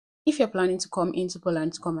If you're planning to come into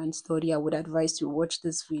Poland to come and study, I would advise you watch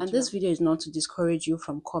this video. And this video is not to discourage you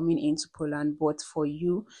from coming into Poland, but for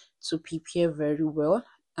you to prepare very well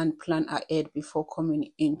and plan ahead before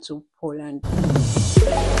coming into Poland.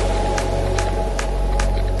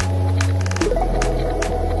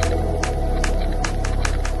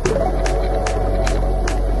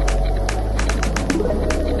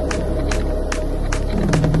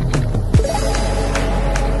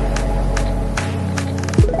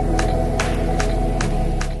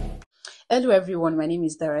 Hello everyone, my name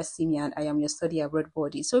is Dara Simi and I am your study abroad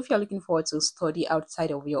buddy. So if you're looking forward to study outside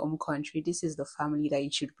of your home country, this is the family that you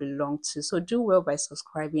should belong to. So do well by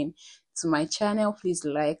subscribing to my channel. Please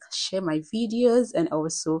like, share my videos, and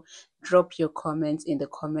also drop your comments in the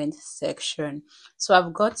comment section. So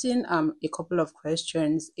I've gotten a couple of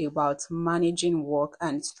questions about managing work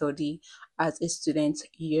and study as a student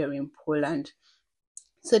here in Poland.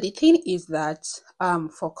 So the thing is that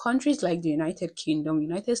for countries like the United Kingdom,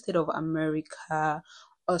 United States of America,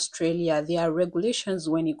 Australia, there are regulations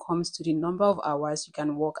when it comes to the number of hours you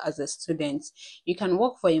can work as a student. You can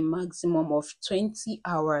work for a maximum of 20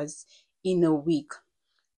 hours in a week.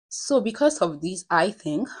 So because of this,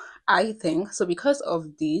 because of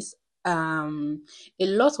this, a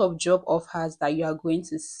lot of job offers that you are going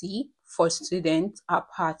to see for students are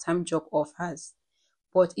part-time job offers,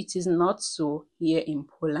 but it is not so here in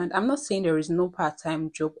Poland. I'm not saying there is no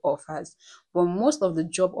part-time job offers, but most of the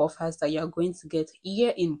job offers that you're going to get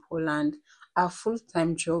here in Poland are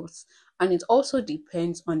full-time jobs, and it also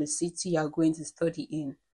depends on the city you're going to study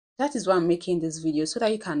in. That is why I'm making this video, so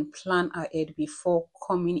that you can plan ahead before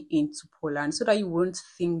coming into Poland, so that you won't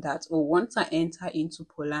think that, oh, once I enter into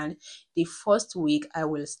Poland, the first week I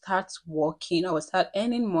will start working, I will start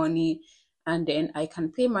earning money, and then I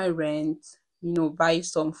can pay my rent, buy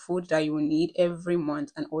some food that you need every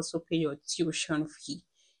month, and also pay your tuition fee.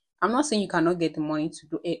 I'm not saying you cannot get the money to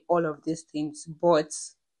do all of these things, but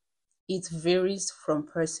it varies from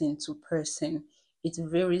person to person. It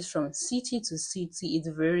varies from city to city.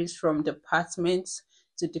 It varies from department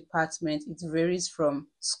to department. It varies from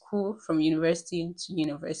school, from university to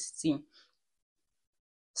university.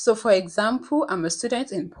 So, for example, I'm a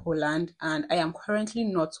student in Poland and I am currently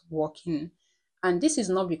not working. And this is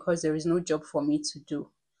not because there is no job for me to do,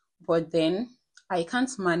 but then I can't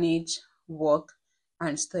manage work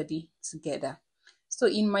and study together. So,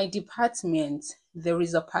 in my department, there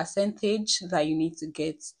is a percentage that you need to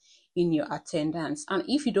get in your attendance. And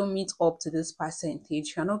if you don't meet up to this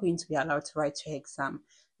percentage, you're not going to be allowed to write your exam.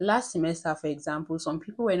 Last semester, for example, some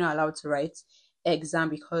people were not allowed to write exam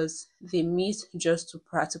because they missed just 2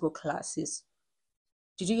 practical classes.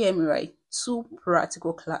 Did you hear me right? 2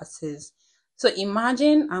 practical classes. So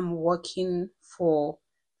imagine I'm working for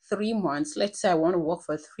 3 months. Let's say I want to work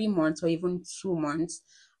for 3 months or even 2 months,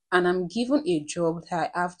 and I'm given a job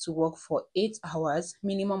that I have to work for 8 hours,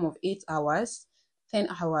 minimum of 8 hours, 10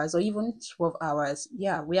 hours, or even 12 hours.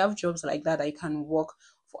 Yeah, we have jobs like that you can work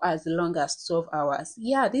for as long as 12 hours.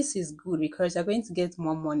 Yeah, this is good because you're going to get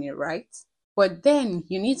more money, right? But then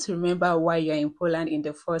you need to remember why you're in Poland in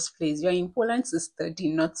the first place. You're in Poland to study,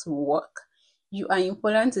 not to work. You are in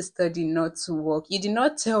Poland to study, not to work. You did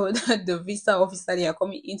not tell the visa officer that you're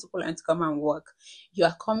coming into Poland to come and work. You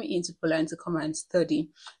are coming into Poland to come and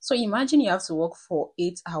study. So imagine you have to work for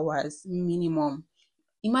 8 hours minimum.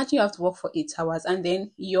 Imagine you have to work for 8 hours, and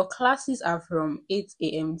then your classes are from 8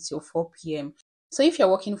 a.m. till 4 p.m. So if you're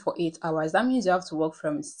working for 8 hours, that means you have to work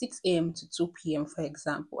from 6 a.m. to 2 p.m., for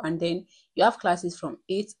example, and then you have classes from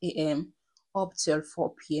 8 a.m. up till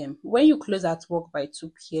 4 p.m. When you close at work by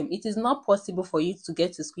 2 p.m., it is not possible for you to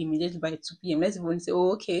get to school immediately by 2 p.m. Let's even say,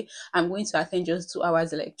 oh, okay, I'm going to attend just 2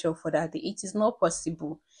 hours lecture for that day. It is not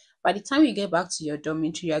possible. By the time you get back to your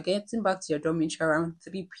dormitory, you're getting back to your dormitory around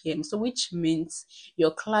 3 p.m. So which means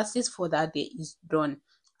your classes for that day is done.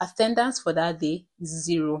 Attendance for that day is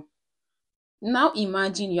 0. Now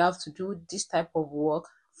imagine you have to do this type of work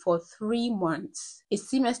for 3 months. A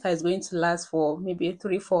semester is going to last for maybe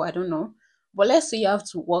 3, 4, I don't know. But let's say you have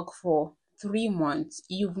to work for 3 months.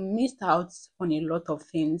 You've missed out on a lot of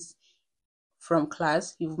things from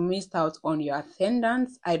class. You've missed out on your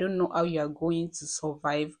attendance. I don't know how you are going to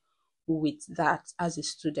survive with that as a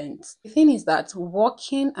student. The thing is that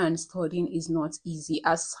working and studying is not easy.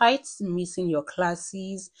 Aside missing your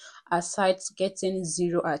classes, aside getting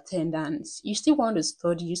 0 attendance, you still want to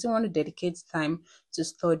study, you still want to dedicate time to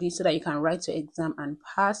study so that you can write your exam and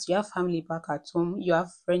pass. You have family back at home, you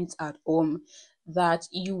have friends at home that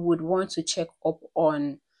you would want to check up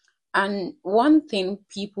on. And one thing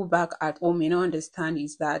people back at home may not understand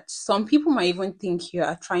is that some people might even think you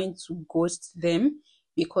are trying to ghost them.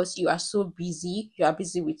 because you are so busy. You are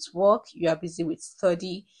busy with work, you are busy with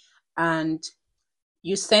study, and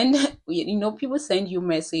you send people send you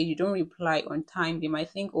message, you don't reply on time. They might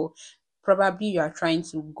think, oh, probably you are trying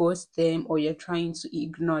to ghost them or you're trying to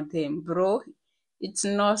ignore them. Bro, it's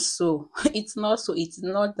not so. It's not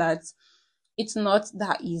that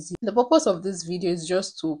easy. The purpose of this video is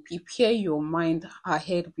just to prepare your mind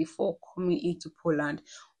ahead before coming into Poland.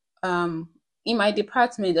 um in my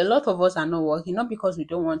department, a lot of us are not working, not because we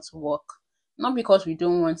don't want to work, not because we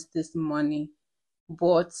don't want this money,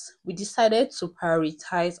 but we decided to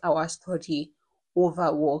prioritize our study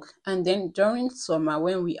over work. And then during summer,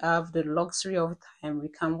 when we have the luxury of time, we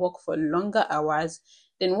can work for longer hours.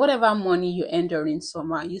 Then whatever money you earn during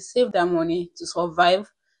summer, you save that money to survive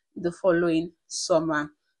the following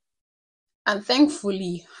summer. And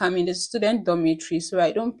thankfully, I'm in the student dormitory, so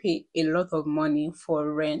I don't pay a lot of money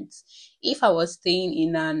for rent. If I was staying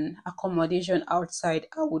in an accommodation outside,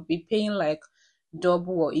 I would be paying like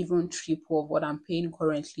double or even triple of what I'm paying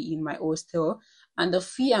currently in my hostel. And the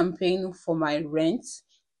fee I'm paying for my rent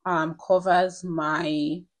covers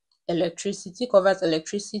my electricity, covers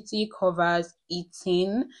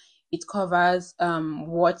eating, it covers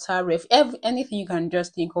water, anything you can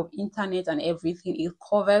just think of, internet and everything. It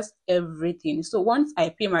covers everything. So once I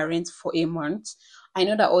pay my rent for a month, I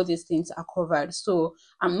know that all these things are covered. So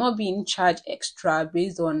I'm not being charged extra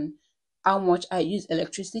based on how much I use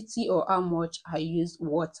electricity or how much I use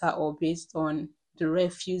water, or based on the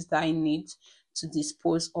refuse that I need to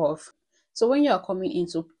dispose of. So when you are coming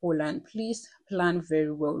into Poland, please plan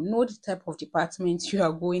very well. Know the type of department you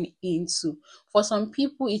are going into. For some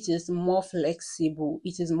people, it is more flexible.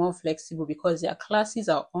 It is more flexible because their classes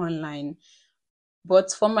are online.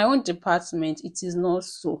 But for my own department, it is not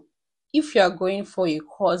so. If you are going for a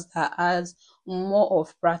course that has more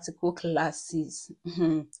of practical classes,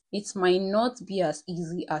 it might not be as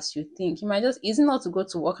easy as you think. You might just easy not to go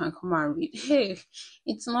to work and come and read. Hey,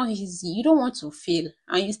 it's not easy. You don't want to fail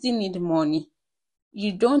and you still need money.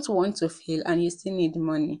 You don't want to fail and you still need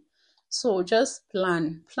money. So just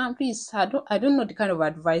plan, please. I don't know the kind of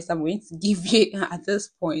advice I'm going to give you at this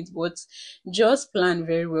point, but just plan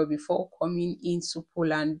very well before coming into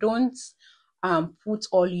Poland. Don't put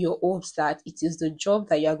all your hopes that it is the job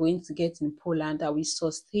that you are going to get in Poland that will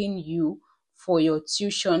sustain you for your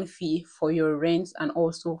tuition fee, for your rent, and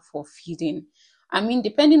also for feeding. I mean,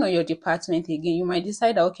 depending on your department, again, you might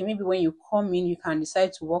decide that, okay, maybe when you come in, you can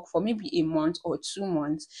decide to work for maybe a month or 2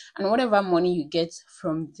 months, and whatever money you get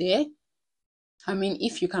from there, I mean,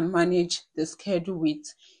 if you can manage the schedule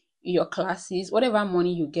with your classes, whatever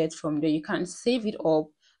money you get from there, you can save it up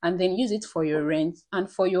and then use it for your rent and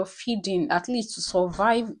for your feeding, at least to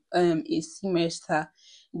survive a semester.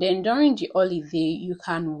 Then during the holiday, you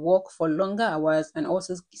can work for longer hours and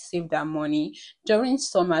also save that money. During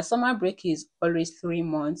summer break is always 3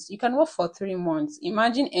 months. You can work for 3 months.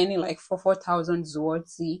 Imagine earning like 4,000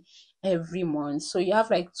 zloty every month. So you have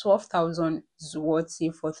like 12,000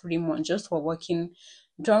 zloty for 3 months just for working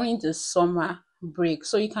during the summer break.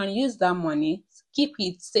 So you can use that money, keep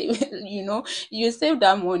it, save, you save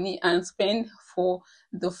that money and spend for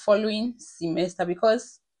the following semester.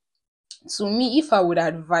 Because to me, if I would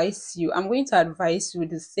advise you, I'm going to advise you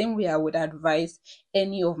the same way I would advise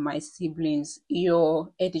any of my siblings.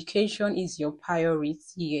 Your education is your priority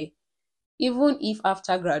here. Even if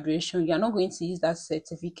after graduation you are not going to use that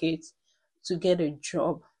certificate to get a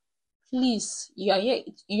job, please, you are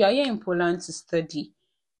here in Poland to study.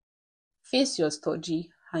 Face your study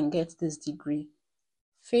and get this degree.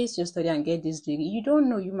 Face your study and get this degree. You don't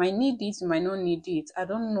know, you might need it, you might not need it. I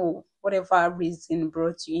don't know whatever reason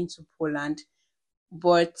brought you into Poland,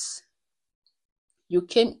 but you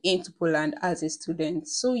came into Poland as a student,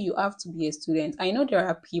 so you have to be a student. I know there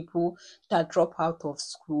are people that drop out of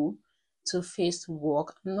school to face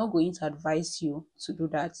work. I'm not going to advise you to do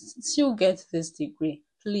that. Still get this degree.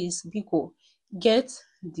 Please, Biko, get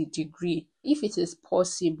the degree. If it is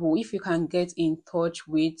possible, if you can get in touch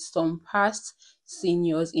with some past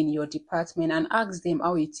seniors in your department and ask them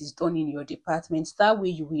how it is done in your department, that way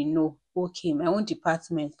you will know, okay, my own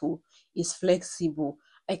department too is flexible.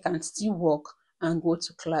 I can still work and go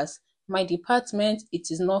to class. My department,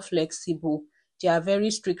 it is not flexible. They are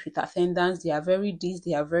very strict with attendance. They are very this,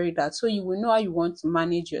 they are very that. So you will know how you want to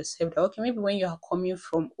manage yourself. That, okay, maybe when you are coming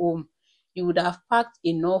from home, you would have packed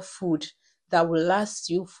enough food that will last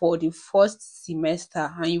you for the first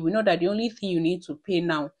semester. And you will know that the only thing you need to pay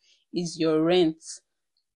now is your rent.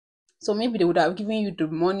 So maybe they would have given you the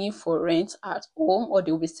money for rent at home, or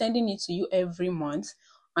they will be sending it to you every month.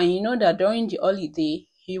 And you know that during the holiday,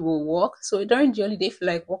 you will work. So during the holiday, if you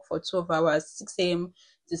like work for 12 hours, 6 a.m.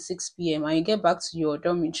 to 6 p.m. and you get back to your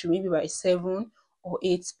dormitory maybe by 7 or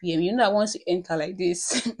 8 p.m. You know that once you enter like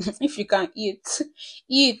this, if you can eat,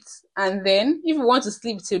 eat, and then if you want to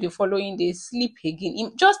sleep till the following day, sleep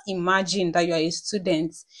again. Just imagine that you are a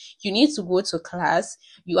student. You need to go to class,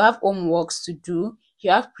 you have homeworks to do,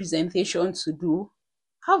 you have presentation to do.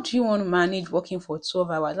 How do you want to manage working for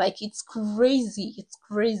 12 hours? Like, it's crazy. It's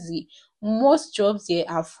crazy. Most jobs here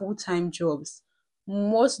are full-time jobs.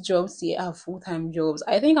 Most jobs here are full-time jobs.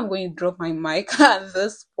 I think I'm going to drop my mic at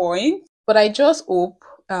this point, but I just hope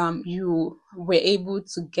you were able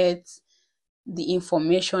to get the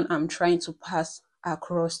information I'm trying to pass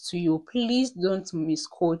across to you. Please don't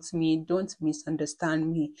misquote me, don't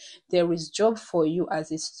misunderstand me. There is job for you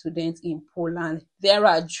as a student in Poland. There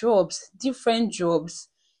are jobs, different jobs,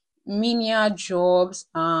 menial jobs,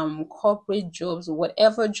 corporate jobs,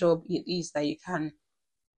 whatever job it is that you can,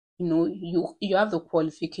 you have the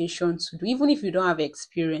qualification to do. Even if you don't have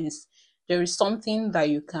experience, there is something that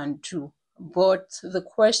you can do. But the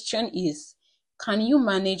question is, can you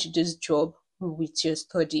manage this job with your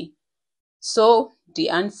study? So the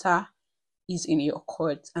answer is in your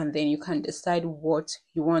court, and then you can decide what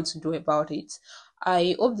you want to do about it.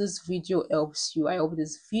 I hope this video helps you. I hope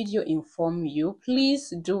this video inform you.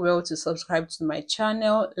 Please do well to subscribe to my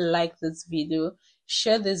channel, like this video,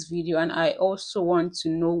 share this video, and I also want to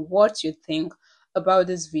know what you think about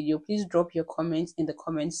this video. Please drop your comments in the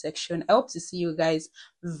comment section. I hope to see you guys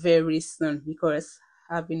very soon because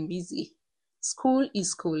I've been busy. School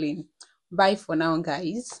is schooling. Bye for now,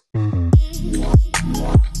 guys.